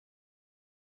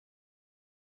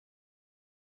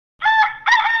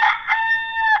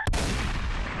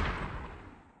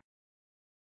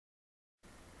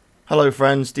Hello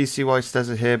friends, DCY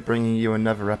Stezza here, bringing you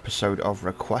another episode of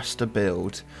Request a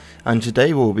Build, and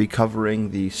today we'll be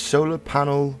covering the solar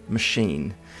panel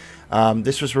machine.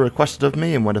 This was requested of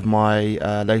me in one of my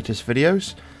latest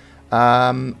videos,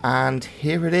 and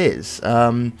here it is.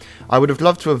 I would have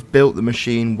loved to have built the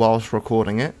machine whilst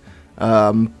recording it,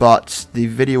 but the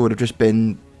video would have just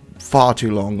been far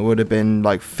too long. It would have been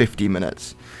like 50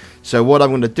 minutes. So what I'm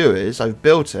going to do is, I've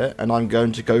built it, and I'm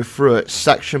going to go through it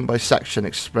section by section,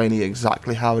 explaining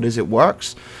exactly how it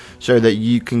works, so that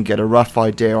you can get a rough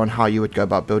idea on how you would go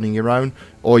about building your own,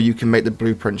 or you can make the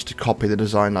blueprints to copy the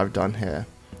design I've done here.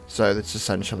 So that's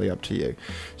essentially up to you.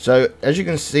 So as you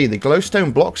can see, the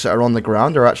glowstone blocks that are on the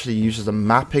ground are actually used as a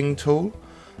mapping tool.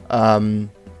 I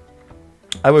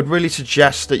would really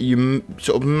suggest that you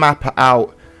sort of map it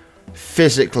out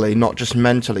physically, not just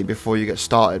mentally, before you get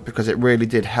started, because it really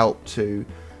did help to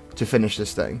finish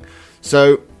this thing.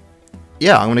 So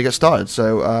yeah, I'm going to get started.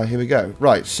 So here we go.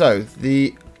 Right, so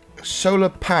the solar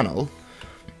panel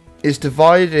is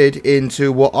divided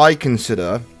into what I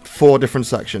consider 4 different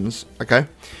sections. Okay,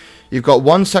 you've got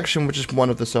one section which is one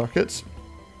of the circuits,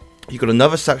 you've got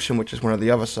another section which is one of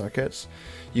the other circuits,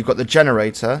 you've got the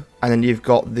generator, and then you've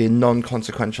got the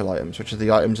non-consequential items, which are the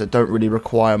items that don't really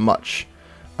require much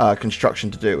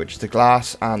construction to do, which is the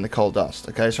glass and the coal dust.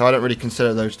 Okay, so I don't really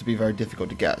consider those to be very difficult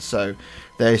to get, so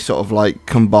they sort of like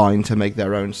combine to make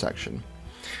their own section.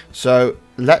 So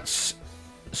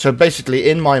basically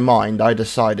in my mind I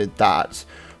decided that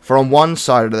from one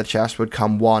side of the chest would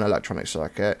come one electronic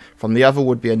circuit, from the other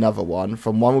would be another one,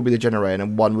 from one would be the generator,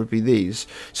 and one would be these.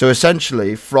 So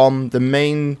essentially from the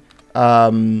main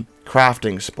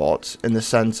crafting spot in the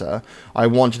center, I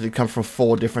wanted to come from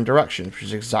 4 different directions, which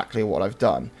is exactly what I've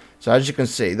done. So as you can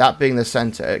see, that being the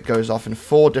center, it goes off in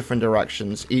 4 different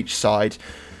directions. Each side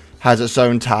has its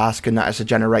own task, and that is to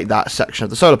generate that section of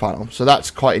the solar panel. So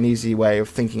that's quite an easy way of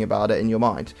thinking about it in your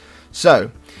mind.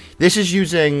 So this is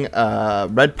using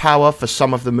red power for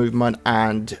some of the movement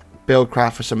and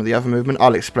buildcraft for some of the other movement.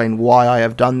 I'll explain why I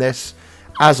have done this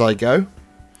as I go.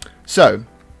 So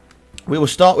we will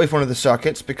start with one of the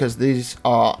circuits, because these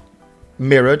are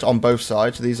mirrored on both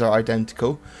sides. These are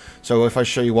identical. So if I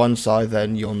show you one side,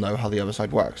 then you'll know how the other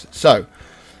side works. So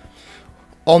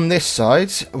on this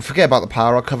side, forget about the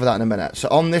power, I'll cover that in a minute. So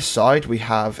on this side, we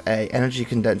have a energy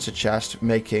condenser chest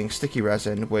making sticky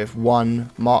resin with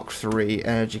one Mark III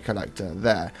energy collector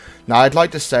there. Now I'd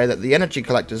like to say that the energy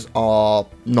collectors are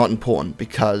not important,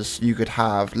 because you could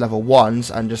have level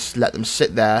 1s and just let them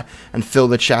sit there and fill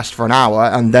the chest for an hour,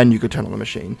 and then you could turn on the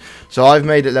machine. So I've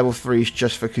made it level 3s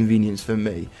just for convenience for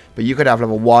me. But you could have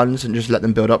level 1s and just let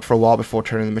them build up for a while before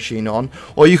turning the machine on.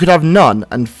 Or you could have none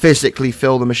and physically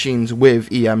fill the machines with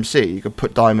EMC. You could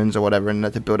put diamonds or whatever in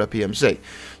there to build up EMC.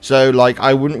 So like,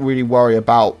 I wouldn't really worry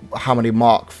about how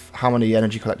many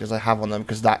energy collectors I have on them,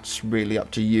 because that's really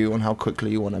up to you on how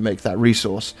quickly you want to make that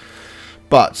resource.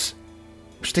 But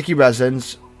sticky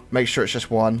resins, make sure it's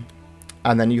just 1,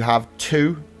 and then you have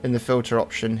 2 in the filter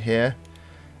option here,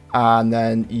 and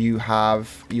then you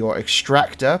have your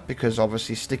extractor, because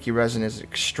obviously sticky resin is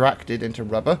extracted into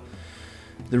rubber.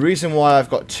 The reason why I've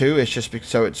got 2 is just because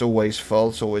so it's always full.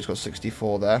 It's always got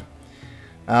 64 there.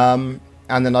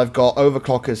 And then I've got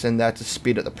overclockers in there to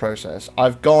speed up the process.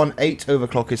 I've gone 8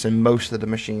 overclockers in most of the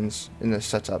machines in this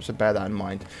setup, so bear that in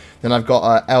mind. Then I've got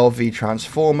a LV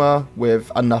transformer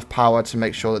with enough power to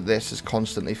make sure that this is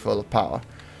constantly full of power.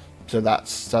 So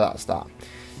that's that.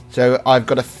 So I've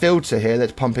got a filter here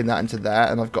that's pumping that into there,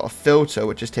 and I've got a filter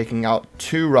which is taking out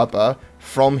 2 rubber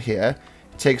from here,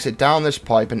 takes it down this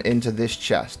pipe and into this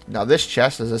chest. Now this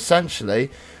chest is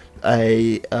essentially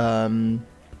a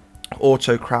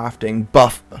auto crafting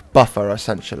buffer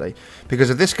essentially, because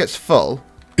if this gets full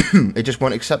it just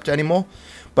won't accept it anymore.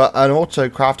 But an auto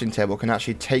crafting table can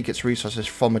actually take its resources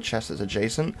from a chest that's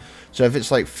adjacent. So if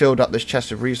it's like filled up this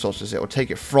chest of resources, it will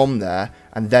take it from there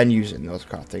and then use it in auto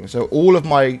crafting. So all of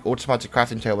my automatic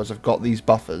crafting tables have got these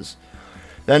buffers.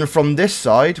 Then from this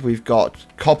side, we've got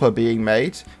copper being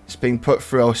made. It's being put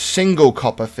through a single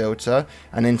copper filter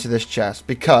and into this chest,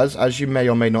 because, as you may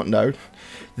or may not know,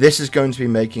 this is going to be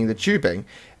making the tubing.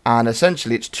 And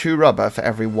essentially, it's 2 rubber for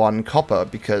every 1 copper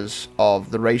because of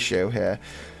the ratio here.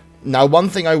 Now, one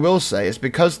thing I will say is,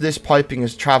 because this piping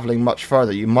is traveling much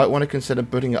further, you might want to consider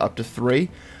putting it up to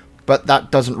 3, but that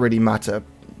doesn't really matter.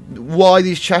 Why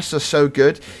these chests are so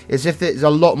good is if there's a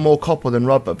lot more copper than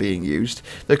rubber being used,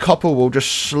 the copper will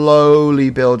just slowly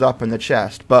build up in the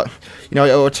chest. But you know,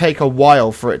 it will take a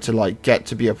while for it to like get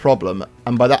to be a problem,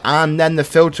 and then the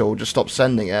filter will just stop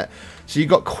sending it. So you've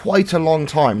got quite a long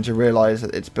time to realize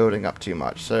that it's building up too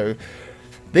much. So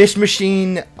this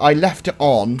machine, I left it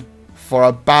on for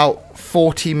about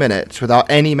 40 minutes without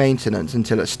any maintenance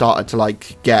until it started to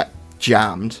like get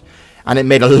jammed, and it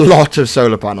made a lot of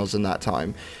solar panels in that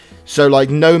time. So like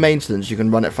no maintenance, you can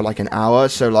run it for like an hour.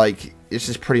 So like this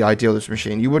is pretty ideal, this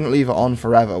machine. You wouldn't leave it on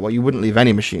forever. Well, you wouldn't leave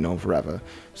any machine on forever.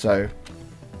 So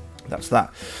that's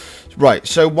that. Right,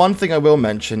 so one thing I will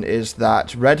mention is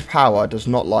that red power does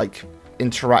not like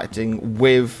interacting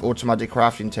with automatic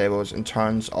crafting tables in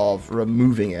terms of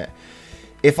removing it.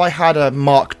 If I had a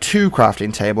Mark II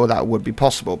crafting table, that would be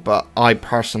possible, but I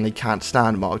personally can't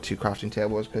stand Mark II crafting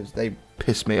tables because they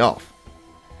piss me off.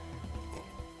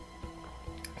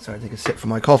 So I take a sip from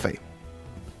my coffee.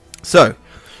 So,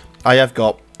 I have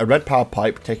got a red power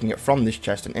pipe taking it from this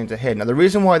chest and into here. Now, the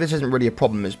reason why this isn't really a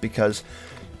problem is because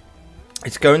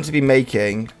it's going to be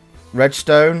making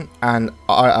redstone and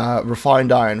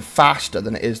refined iron faster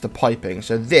than it is the piping.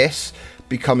 So this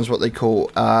becomes what they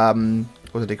call,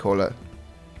 what do they call it?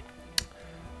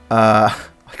 I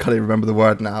can't even remember the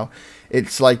word now.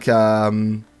 It's like,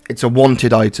 it's a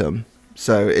wanted item.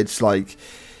 So it's like,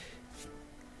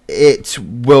 it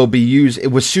will be used,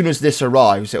 as soon as this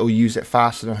arrives, it will use it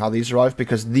faster than how these arrive,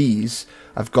 because these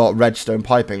have got redstone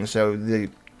piping. So the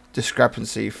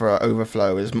discrepancy for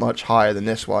overflow is much higher than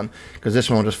this one, because this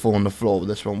one will just fall on the floor, but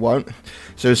this one won't.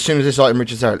 So as soon as this item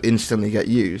reaches there, it'll instantly get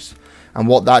used. And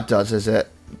what that does is it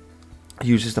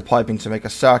uses the piping to make a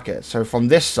circuit. So from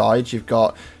this side, you've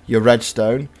got your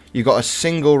redstone. You've got a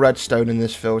single redstone in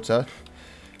this filter.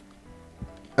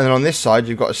 And then on this side,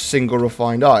 you've got a single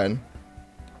refined iron.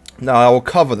 Now, I will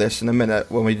cover this in a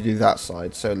minute when we do that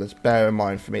side, so let's bear in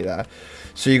mind for me there.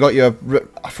 So you got your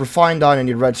refined iron and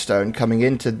your redstone coming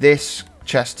into this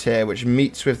chest here, which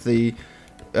meets with the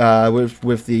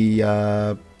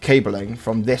cabling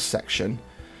from this section,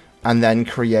 and then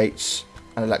creates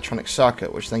an electronic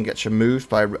circuit, which then gets removed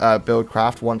by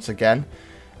Buildcraft once again,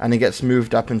 and it gets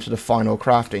moved up into the final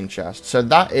crafting chest. So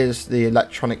that is the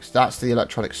electronics. That's the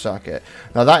electronic circuit.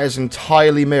 Now that is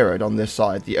entirely mirrored on this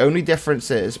side. The only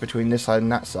difference is between this side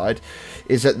and that side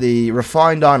is that the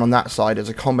refined iron on that side is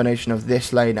a combination of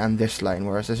this lane and this lane,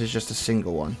 whereas this is just a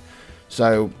single one.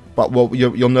 So, but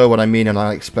you'll know what I mean, and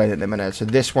I'll explain it in a minute. So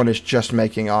this one is just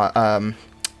making if I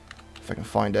can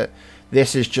find it.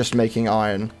 This is just making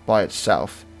iron by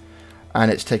itself,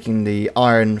 and it's taking the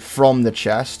iron from the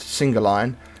chest, single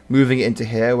iron, moving it into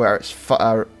here where it's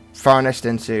furnace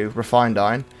into refined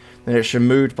iron. Then it's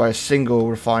removed by a single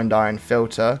refined iron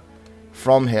filter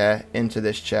from here into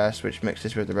this chest, which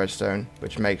mixes with the redstone,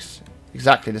 which makes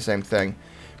exactly the same thing,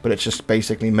 but it's just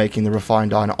basically making the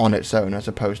refined iron on its own as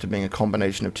opposed to being a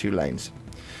combination of two lanes.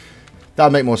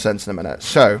 That'll make more sense in a minute.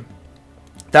 So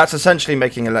that's essentially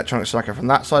making an electronic circuit from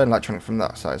that side and electronic from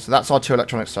that side. So that's our two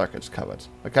electronic circuits covered.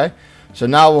 Okay. So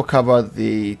now we'll cover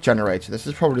the generator. This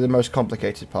is probably the most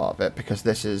complicated part of it, because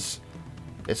this is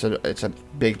it's a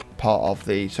big part of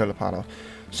the solar panel.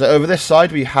 So over this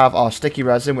side we have our sticky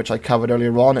resin, which I covered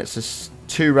earlier on. It's this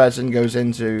 2 resin goes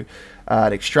into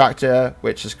an extractor,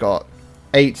 which has got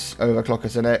 8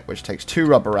 overclockers in it, which takes 2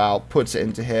 rubber out, puts it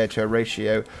into here to a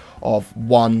ratio of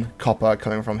 1 copper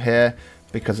coming from here,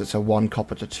 because it's a 1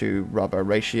 copper to 2 rubber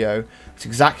ratio. It's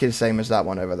exactly the same as that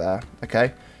one over there.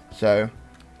 Okay, so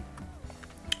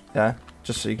yeah,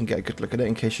 just so you can get a good look at it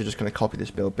in case you're just going to copy this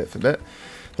build bit for bit.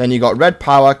 Then you got red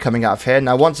power coming out of here.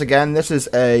 Now once again, this is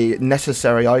a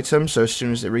necessary item, so as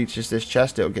soon as it reaches this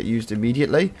chest, it will get used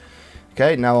immediately.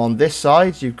 Okay, now on this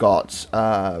side you've got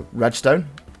redstone,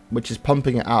 which is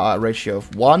pumping it out at a ratio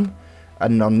of 1.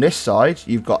 And on this side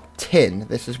you've got tin.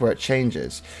 This is where it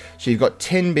changes. So you've got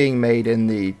tin being made in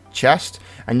the chest,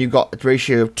 and you've got a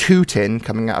ratio of 2 tin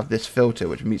coming out of this filter,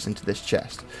 which meets into this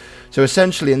chest. So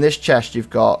essentially in this chest you've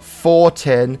got 4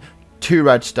 tin, 2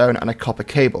 redstone and a copper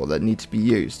cable that need to be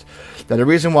used. Now the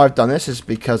reason why I've done this is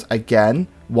because, again,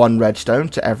 1 redstone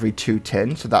to every 2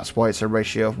 tin, so that's why it's a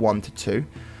ratio of 1 to 2.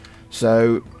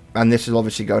 So, and this is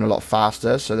obviously going a lot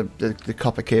faster, so the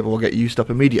copper cable will get used up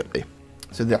immediately.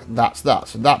 So that's that.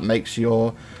 So that makes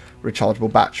your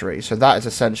rechargeable battery. So that is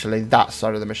essentially that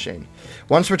side of the machine.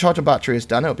 Once the rechargeable battery is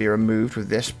done, it will be removed with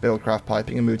this Buildcraft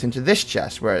piping and moved into this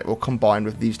chest, where it will combine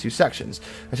with these 2 sections.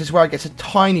 This is where it gets a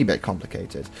tiny bit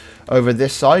complicated. Over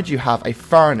this side you have a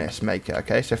furnace maker.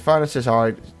 Okay, so furnaces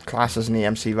are classed as an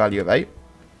EMC value of 8.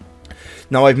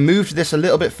 Now I've moved this a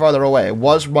little bit further away. It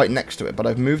was right next to it, but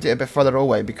I've moved it a bit further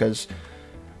away because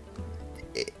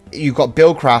you've got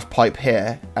Buildcraft pipe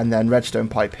here and then redstone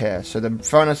pipe here, so the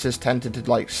furnaces tended to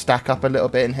like stack up a little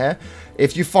bit in here.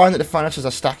 If you find that the furnaces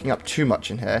are stacking up too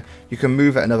much in here, you can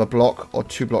move it another block or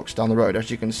 2 blocks down the road.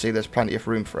 As you can see, there's plenty of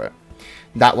room for it.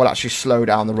 That will actually slow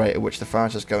down the rate at which the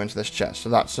furnaces go into this chest, so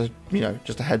that's a,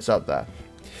 just a heads up there.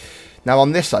 Now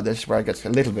on this side, this is where it gets a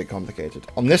little bit complicated.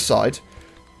 On this side,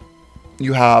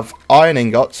 you have iron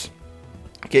ingots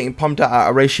getting pumped out at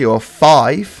a ratio of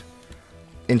 5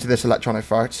 into this electronic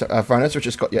furnace, which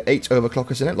has got your 8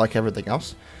 overclockers in it, like everything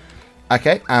else.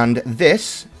 Okay, and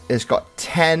this has got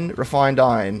 10 refined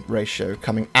iron ratio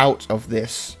coming out of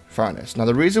this furnace. Now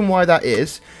the reason why that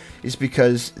is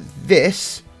because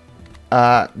this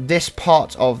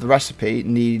part of the recipe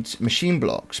needs machine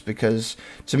blocks, because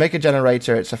to make a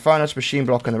generator, it's a furnace, machine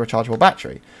block, and a rechargeable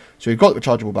battery. So we've got the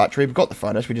rechargeable battery, we've got the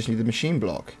furnace, we just need the machine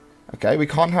block. Okay, we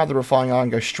can't have the refining iron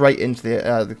go straight into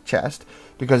the chest,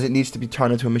 because it needs to be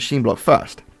turned into a machine block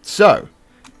first. So,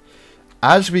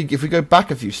 if we go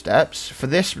back a few steps, for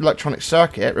this electronic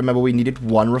circuit, remember we needed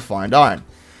 1 refined iron.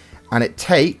 And it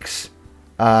takes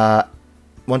 1,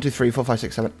 2, 3, 4, 5,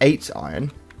 6, 7, 8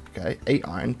 iron. Okay, 8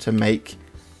 iron to make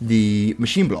the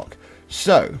machine block.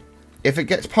 So, if it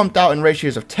gets pumped out in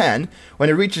ratios of 10, when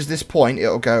it reaches this point,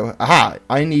 it'll go, aha,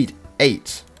 I need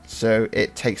 8. So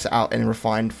it takes it out and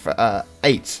refined for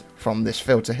 8 from this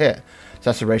filter here.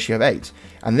 So that's a ratio of 8.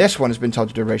 And this one has been told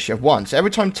to do a ratio of 1. So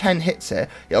every time 10 hits it,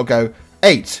 it'll go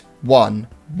 8, 1,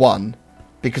 1.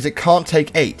 Because it can't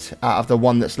take 8 out of the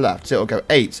 1 that's left. So it'll go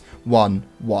 8, 1,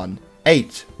 1,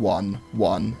 8, 1,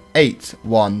 1, 8,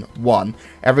 1, 1.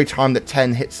 Every time that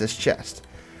 10 hits this chest.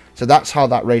 So that's how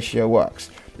that ratio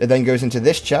works. It then goes into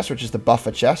this chest, which is the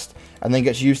buffer chest, and then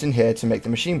gets used in here to make the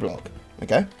machine block.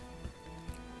 Okay?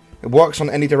 It works on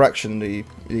any direction, the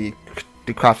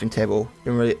crafting table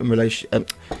in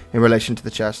relation to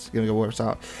the chest. Gonna go work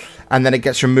out, and then it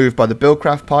gets removed by the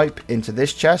buildcraft pipe into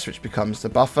this chest, which becomes the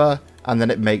buffer, and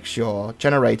then it makes your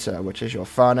generator, which is your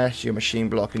furnace, your machine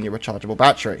block, and your rechargeable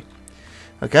battery.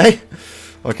 Okay,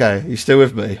 okay, you still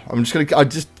with me? I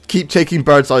just keep taking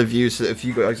bird's eye views, so that if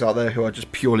you guys out there who are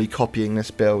just purely copying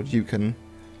this build, you can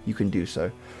do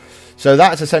so. So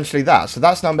that's essentially that. So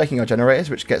that's now making our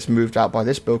generators, which gets moved out by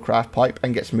this buildcraft pipe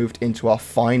and gets moved into our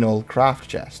final craft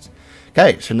chest.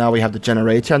 Okay, so now we have the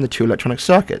generator and the 2 electronic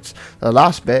circuits. The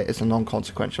last bit is the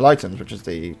non-consequential items, which is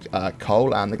the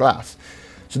coal and the glass.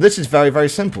 So this is very, very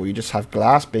simple. You just have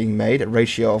glass being made at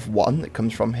ratio of 1 that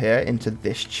comes from here into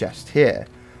this chest here.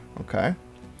 Okay.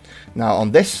 Now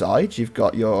on this side, you've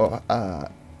got your...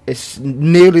 it's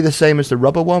nearly the same as the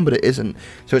rubber one, but it isn't.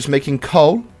 So it's making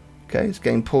coal. Okay, it's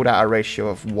getting pulled out a ratio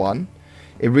of 1.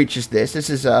 It reaches this. This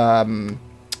is a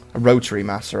rotary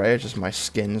macerator, just my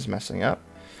skin's messing up.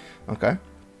 Okay.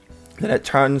 Then it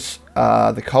turns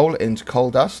the coal into coal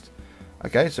dust.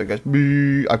 Okay, so it goes...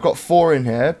 I've got 4 in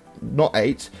here, not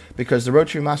 8, because the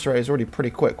rotary macerator is already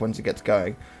pretty quick once it gets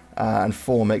going. And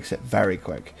 4 makes it very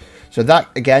quick. So that,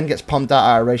 again, gets pumped out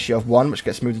at a ratio of 1, which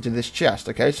gets moved into this chest.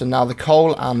 Okay, so now the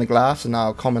coal and the glass are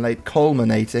now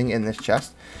culminating in this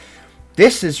chest.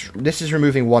 This is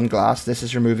removing 1 glass, this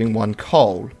is removing 1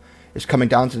 coal. It's coming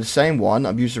down to the same one.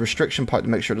 I've used a restriction pipe to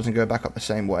make sure it doesn't go back up the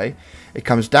same way. It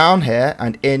comes down here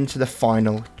and into the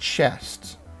final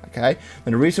chest. Okay?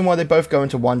 And the reason why they both go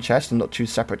into one chest and not 2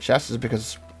 separate chests is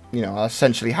because, you know, I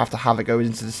essentially have to have it go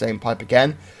into the same pipe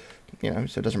again. You know,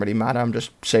 so it doesn't really matter. I'm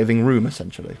just saving room,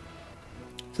 essentially.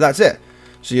 So that's it.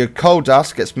 So your coal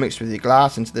dust gets mixed with your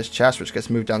glass into this chest, which gets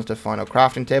moved down to the final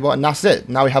crafting table, and that's it.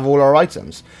 Now we have all our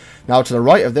items. Now to the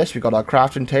right of this, we've got our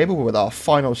crafting table with our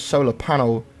final solar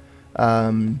panel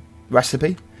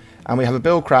recipe, and we have a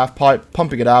buildcraft pipe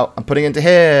pumping it out and putting it into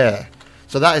here.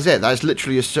 So that is it. That is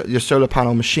literally your solar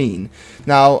panel machine.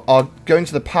 Now, I'll go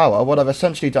into the power. What I've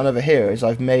essentially done over here is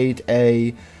I've made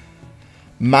a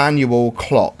manual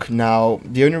clock. Now,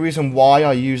 the only reason why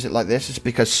I use it like this is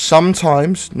because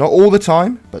sometimes, not all the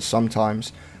time, but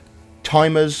sometimes,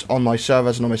 timers on my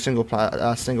servers and on my single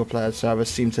player servers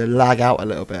seem to lag out a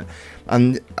little bit.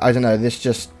 And I don't know, this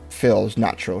just feels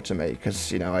natural to me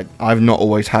because, you know, I've not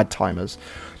always had timers.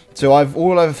 So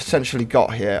all I've essentially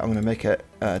got here, I'm going to make it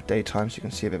daytime so you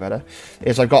can see a bit better,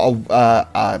 is I've got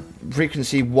a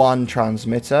frequency 1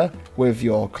 transmitter with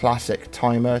your classic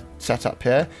timer set up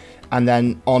here. And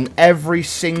then on every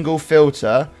single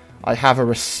filter, I have a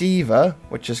receiver,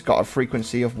 which has got a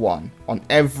frequency of 1. On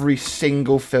every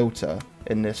single filter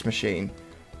in this machine,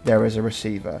 there is a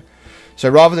receiver. So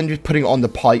rather than just putting it on the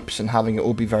pipes and having it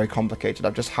all be very complicated,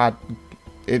 I've just had...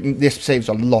 this saves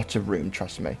a lot of room,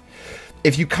 trust me.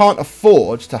 If you can't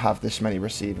afford to have this many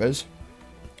receivers,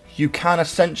 you can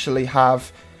essentially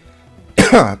have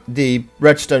the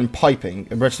redstone piping,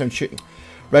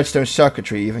 redstone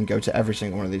circuitry even go to every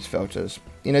single one of these filters.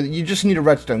 You know, you just need a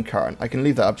redstone current. I can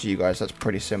leave that up to you guys. That's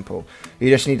pretty simple. You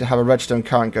just need to have a redstone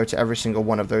current go to every single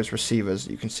one of those receivers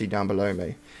that you can see down below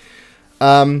me.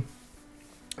 And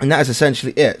that is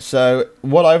essentially it. So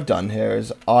what I've done here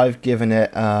is I've given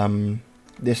it,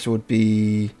 this would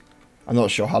be, I'm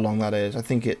not sure how long that is. I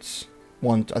think it's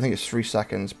 3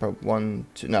 seconds per 1,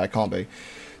 2, no, it can't be.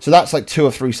 So that's like 2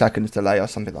 or 3 seconds delay or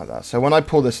something like that. So when I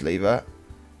pull this lever,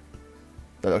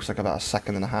 that looks like about 1.5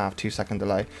 seconds, 2 second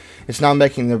delay. It's now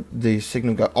making the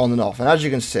signal go on and off. And as you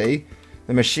can see,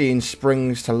 the machine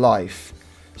springs to life.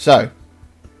 So,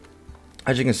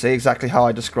 as you can see, exactly how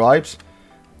I described,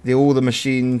 all the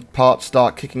machine parts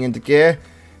start kicking into gear,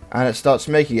 and it starts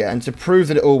making it. And to prove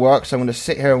that it all works, I'm going to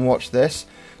sit here and watch this.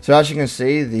 So as you can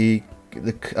see, the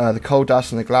coal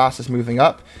dust and the glass is moving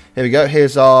up. Here we go.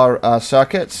 Here's our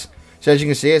circuits. So as you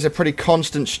can see, it's a pretty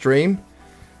constant stream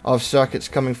of circuits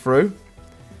coming through.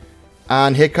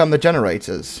 And here come the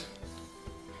generators.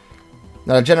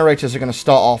 Now the generators are going to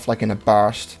start off like in a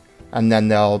burst, and then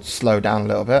they'll slow down a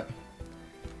little bit.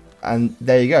 And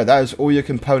there you go. That is all your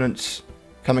components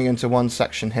coming into one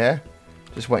section here.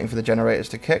 Just waiting for the generators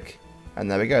to kick.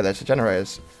 And there we go. There's the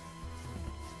generators.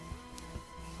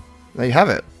 There you have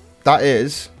it. That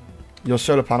is your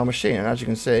solar panel machine. And as you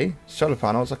can see, solar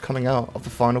panels are coming out of the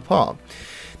final part.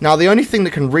 Now, the only thing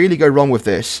that can really go wrong with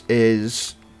this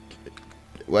is...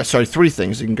 Well, sorry, 3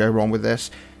 things that can go wrong with this.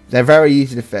 They're very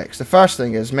easy to fix. The first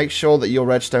thing is make sure that your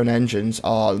redstone engines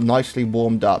are nicely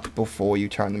warmed up before you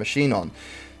turn the machine on.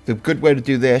 The good way to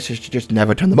do this is to just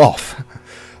never turn them off.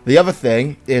 The other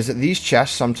thing is that these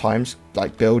chests sometimes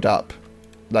build up.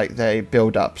 Like they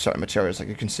build up certain materials, like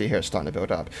you can see here it's starting to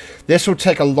build up. This will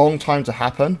take a long time to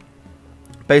happen.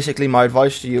 Basically, my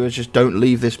advice to you is just don't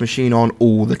leave this machine on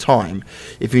all the time.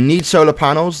 If you need solar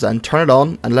panels, then turn it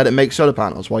on and let it make solar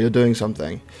panels while you're doing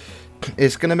something.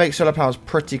 It's going to make solar panels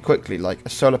pretty quickly, like a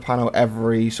solar panel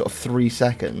every sort of 3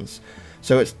 seconds.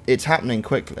 So it's happening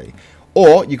quickly.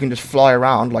 Or you can just fly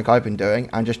around like I've been doing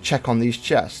and just check on these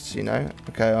chests, you know.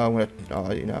 Okay, I'm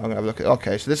gonna have a look at.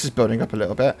 Okay, so this is building up a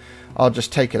little bit. I'll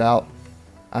just take it out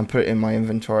and put it in my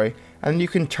inventory, and you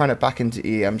can turn it back into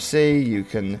EMC. You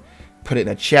can put it in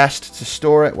a chest to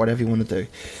store it, whatever you want to do.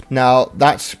 Now,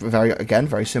 that's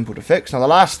very simple to fix. Now, the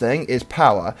last thing is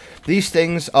power. These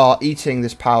things are eating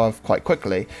this power quite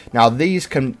quickly. Now,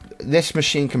 this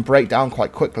machine can break down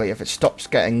quite quickly if it stops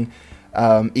getting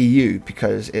EU,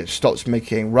 because it stops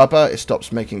making rubber, it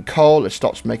stops making coal, it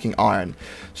stops making iron.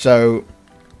 So,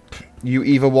 you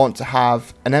either want to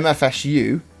have an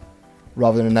MFSU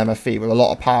rather than an MFE with a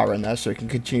lot of power in there so it can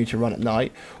continue to run at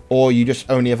night, or you just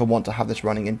only ever want to have this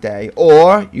running in day,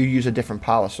 or you use a different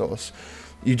power source.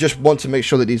 You just want to make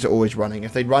sure that these are always running.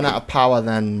 If they run out of power,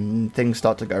 then things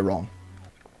start to go wrong.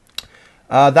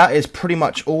 That is pretty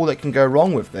much all that can go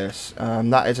wrong with this.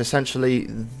 That is essentially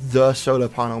the solar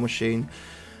panel machine.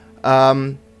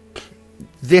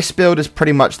 This build is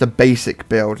pretty much the basic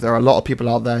build. There are a lot of people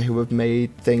out there who have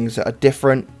made things that are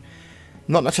different.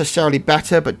 Not necessarily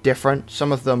better, but different.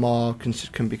 Some of them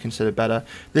can be considered better.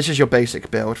 This is your basic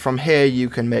build. From here, you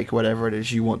can make whatever it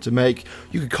is you want to make.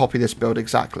 You can copy this build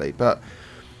exactly, but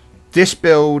this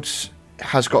build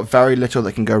has got very little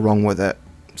that can go wrong with it.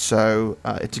 So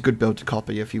it's a good build to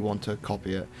copy if you want to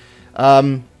copy it.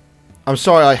 I'm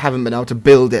sorry I haven't been able to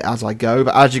build it as I go,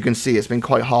 but as you can see, it's been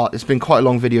quite hard. It's been quite a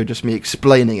long video just me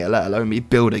explaining it, let alone me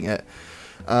building it.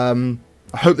 I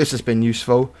hope this has been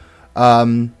useful.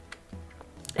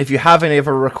 If you have any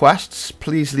other requests,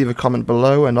 please leave a comment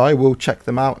below and I will check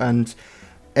them out, and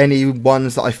any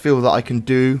ones that I feel that I can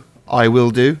do, I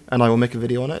will do, and I will make a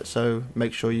video on it. So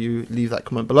make sure you leave that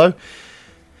comment below.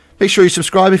 Make sure you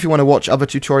subscribe if you want to watch other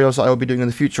tutorials that I will be doing in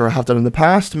the future or have done in the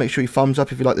past. Make sure you thumbs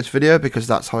up if you like this video, because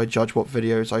that's how I judge what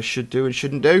videos I should do and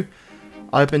shouldn't do.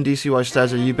 I've been DCY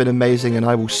Stezza, you've been amazing, and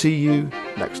I will see you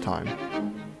next time.